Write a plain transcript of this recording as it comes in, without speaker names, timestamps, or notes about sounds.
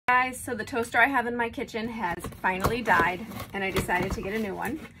guys, so the toaster I have in my kitchen has finally died and I decided to get a new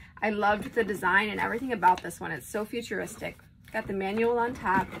one. I loved the design and everything about this one. It's so futuristic. Got the manual on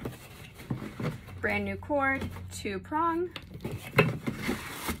top, brand new cord, 2-prong.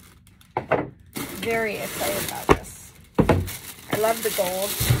 Very excited about this. I love the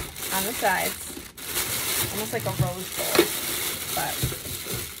gold on the sides, almost like a rose gold, but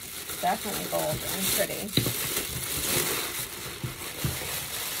definitely gold and pretty.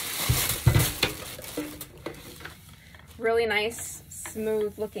 Really nice,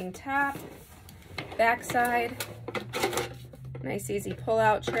 smooth looking top, backside, nice easy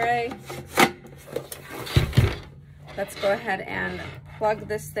pull-out tray. Let's go ahead and plug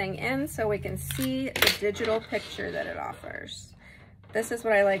this thing in so we can see the digital picture that it offers. This is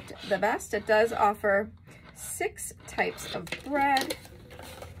what I liked the best. It does offer 6 types of bread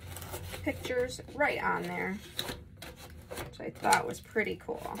pictures right on there, which I thought was pretty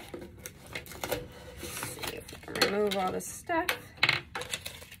cool. Remove all this stuff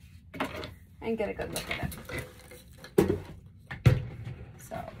and get a good look at it.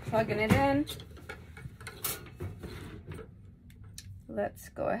 So plugging it in, let's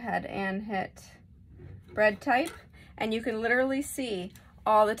go ahead and hit bread type, and you can literally see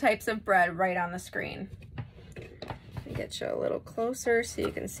all the types of bread right on the screen. Let me get you a little closer so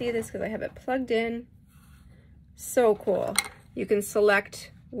you can see this because I have it plugged in. So cool. You can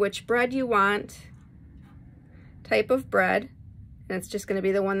select which bread you want, type of bread, and it's just going to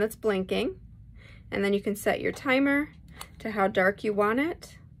be the one that's blinking, and then you can set your timer to how dark you want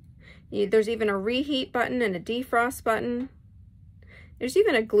it. There's even a reheat button and a defrost button. There's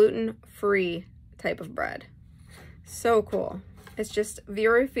even a gluten-free type of bread. So cool. It's just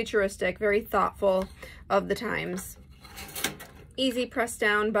very futuristic, very thoughtful of the times. Easy press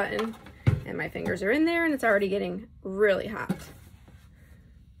down button, and my fingers are in there and it's already getting really hot.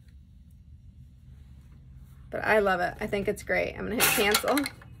 But I love it. I think it's great. I'm gonna hit cancel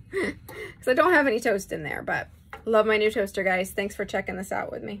because I don't have any toast in there, but love my new toaster, guys. Thanks for checking this out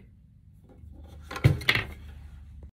with me.